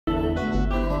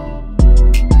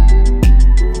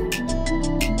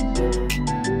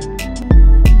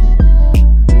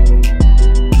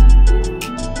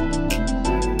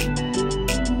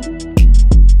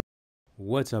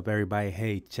What's up, everybody?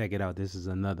 Hey, check it out. This is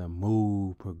another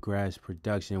Move Progress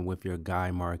production with your guy,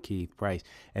 Markeith Price.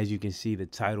 As you can see, the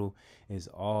title is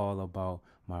all about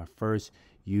my first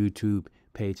YouTube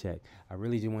paycheck. I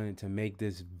really just wanted to make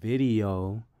this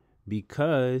video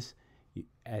because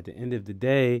at the end of the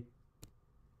day,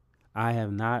 I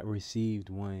have not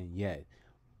received one yet.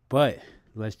 But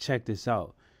let's check this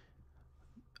out.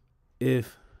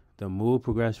 If the Move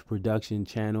Progress production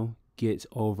channel gets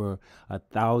over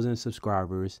 1,000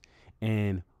 subscribers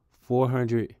and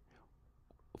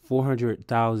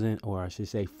 400,000, or I should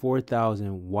say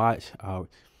 4,000 watch hours.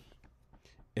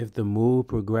 If the Move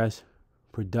Progress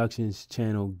Productions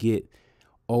channel get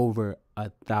over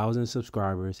 1,000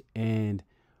 subscribers and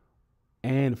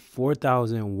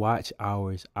 4,000 watch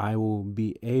hours, I will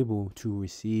be able to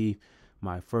receive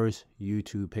my first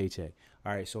YouTube paycheck.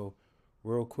 All right, so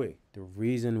real quick, the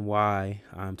reason why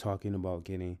I'm talking about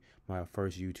getting my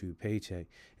first YouTube paycheck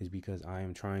is because I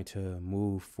am trying to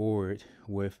move forward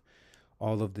with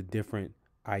all of the different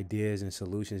ideas and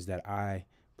solutions that I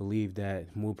believe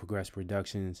that Move Progress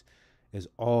Productions is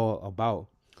all about.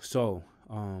 So,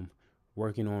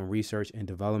 working on research and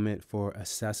development for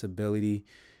accessibility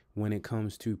when it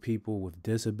comes to people with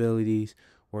disabilities,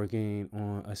 working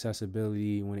on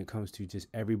accessibility when it comes to just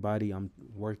everybody. I'm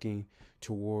working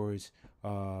towards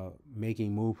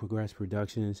making Move Progress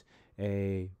Productions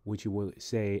what you would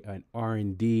say an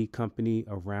R&D company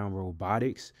around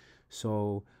robotics.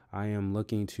 So I am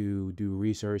looking to do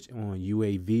research on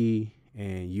UAV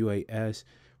and UAS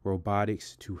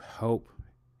robotics to help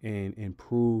and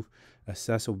improve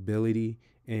accessibility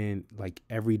in like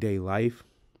everyday life.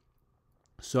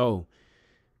 So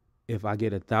if I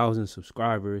get 1,000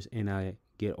 subscribers and I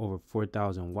get over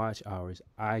 4,000 watch hours,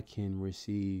 I can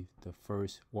receive the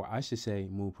first, or I should say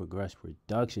Move Progress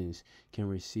Productions can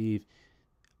receive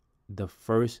the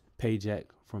first paycheck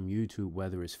from YouTube,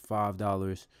 whether it's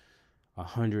 $5,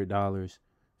 $100,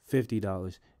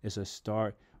 $50. It's a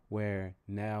start where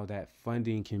now that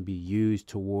funding can be used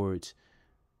towards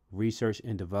research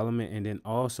and development, and then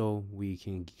also we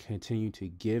can continue to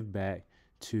give back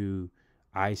to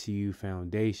ICU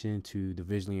Foundation, to the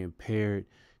visually impaired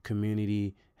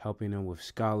community, helping them with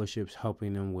scholarships,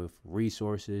 helping them with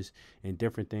resources and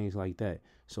different things like that.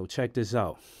 So check this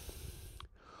out.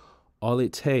 All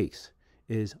it takes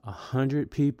is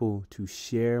 100 people to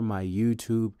share my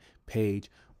YouTube page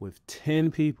with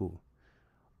 10 people.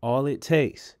 All it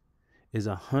takes is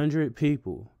 100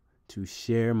 people to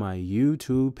share my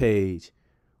YouTube page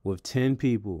with 10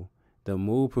 people. The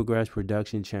Move Progress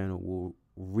Production channel will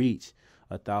reach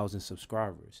 1,000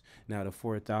 subscribers. Now, the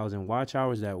 4,000 watch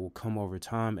hours, that will come over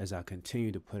time as I continue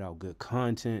to put out good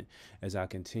content, as I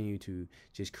continue to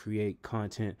just create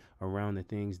content around the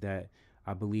things that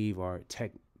I believe are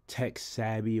tech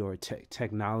savvy or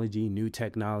technology, new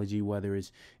technology, whether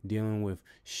it's dealing with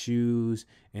shoes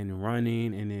and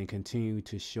running, and then continue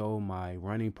to show my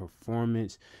running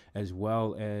performance as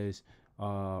well as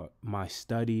my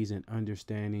studies and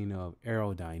understanding of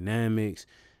aerodynamics,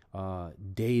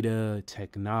 data,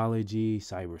 technology,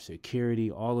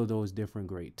 cybersecurity, all of those different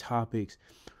great topics.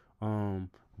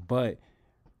 But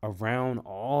around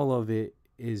all of it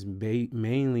is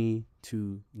mainly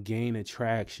to gain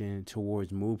attraction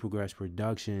towards Move Progress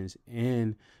Productions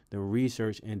and the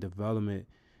research and development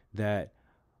that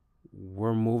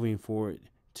we're moving forward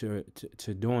to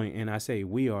doing. And I say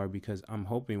we are because I'm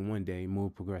hoping one day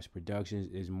Move Progress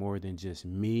Productions is more than just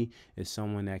me. It's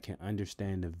someone that can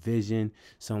understand the vision,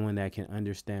 someone that can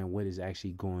understand what is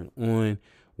actually going on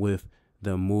with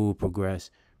the Move Progress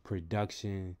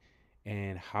Production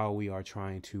and how we are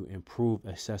trying to improve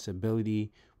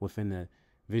accessibility within the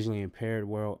visually impaired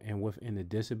world and within the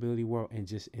disability world and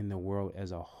just in the world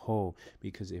as a whole.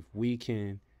 Because if we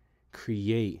can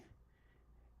create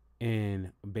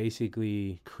and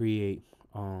basically create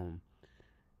a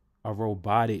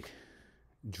robotic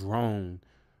drone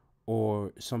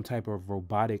or some type of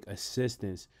robotic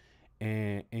assistance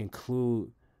and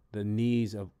include the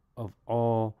needs of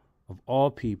all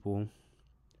people,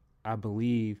 I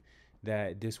believe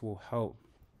that this will help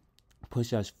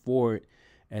push us forward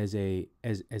as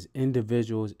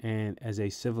individuals and as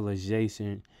a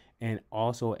civilization, and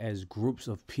also as groups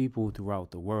of people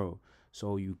throughout the world.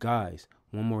 So you guys,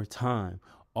 one more time,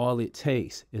 all it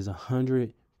takes is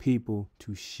 100 people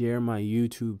to share my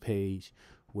YouTube page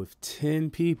with 10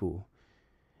 people,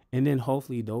 and then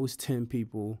hopefully those 10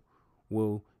 people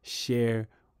will share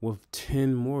with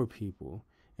 10 more people,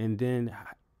 and then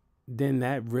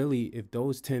that really, if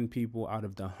those 10 people out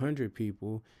of the 100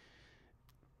 people,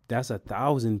 that's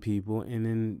 1,000 people,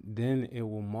 and then it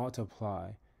will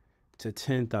multiply to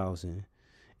 10,000.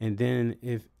 And then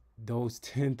if those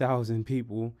 10,000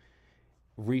 people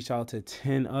reach out to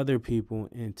 10 other people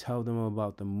and tell them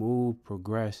about the Move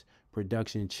Progress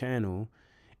Production channel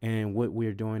and what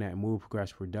we're doing at Move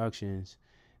Progress Productions,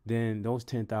 then those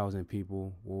 10,000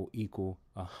 people will equal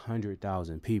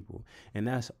 100,000 people. And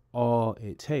that's all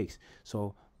it takes.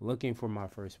 So looking for my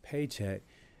first paycheck,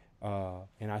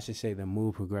 and I should say the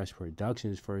Move Progress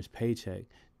Productions first paycheck,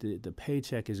 the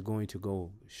paycheck is going to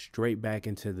go straight back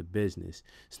into the business.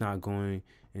 It's not going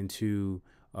into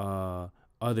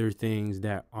other things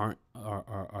that are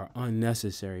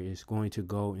unnecessary. It's going to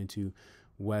go into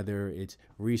whether it's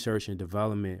research and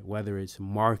development, whether it's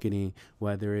marketing,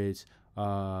 whether it's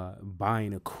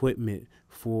buying equipment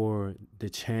for the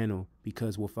channel,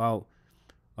 because without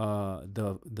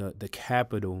the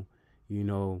capital,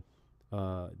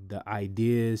 the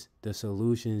ideas, the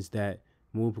solutions that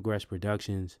Move Progress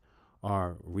Productions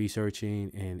are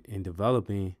researching and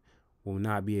developing will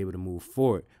not be able to move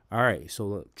forward. All right, so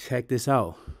look, check this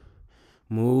out.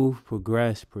 Move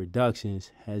Progress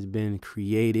Productions has been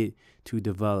created to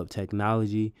develop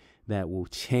technology that will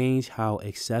change how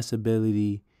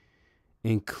accessibility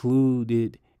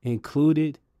included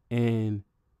and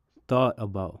thought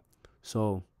about.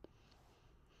 So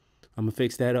I'm gonna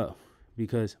fix that up,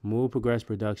 because Move Progress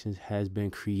Productions has been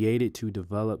created to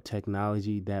develop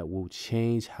technology that will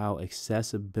change how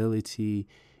accessibility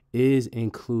is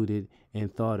included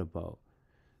and thought about.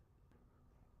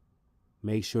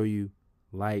 Make sure you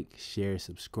like, share,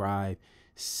 subscribe,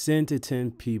 send to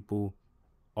 10 people,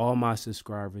 all my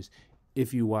subscribers.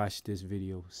 If you watch this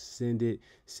video, send it,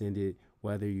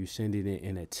 whether you send it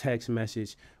in a text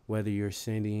message, whether you're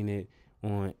sending it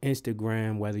on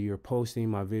Instagram, whether you're posting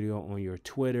my video on your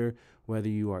Twitter, whether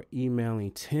you are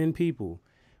emailing 10 people,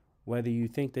 whether you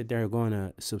think that they're going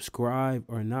to subscribe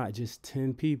or not, just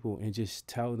 10 people, and just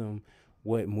tell them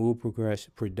what Move Progress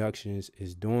Productions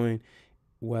is doing.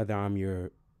 Whether I'm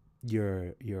your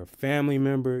family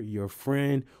member, your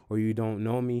friend, or you don't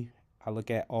know me, I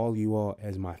look at all you all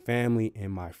as my family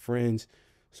and my friends.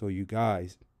 So you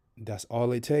guys, that's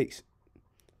all it takes.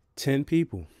 10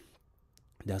 people.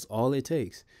 That's all it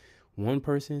takes. One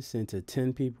person sent to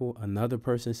 10 people, another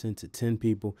person sent to 10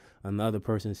 people, another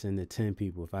person sent to 10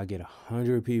 people. If I get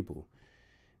 100 people,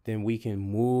 then we can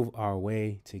move our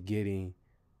way to getting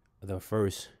the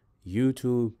first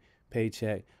YouTube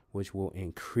paycheck, which will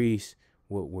increase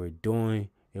what we're doing.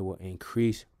 It will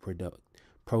increase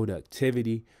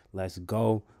productivity. Let's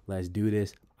go. Let's do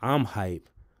this. I'm hype.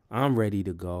 I'm ready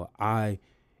to go. I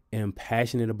am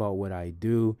passionate about what I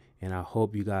do, and I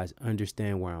hope you guys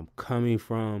understand where I'm coming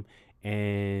from.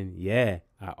 And yeah,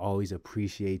 I always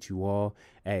appreciate you all.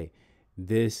 Hey,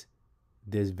 this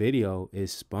video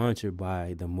is sponsored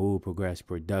by the Move Progress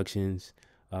Productions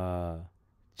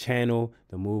channel,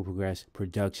 the Move Progress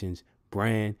Productions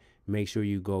brand. Make sure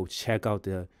you go check out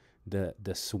the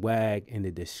swag in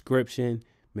the description.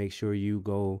 Make sure you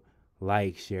go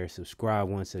like, share, subscribe.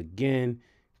 Once again,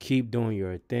 keep doing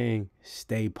your thing.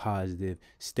 Stay positive.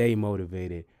 Stay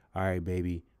motivated. All right,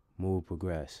 baby. Move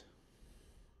Progress.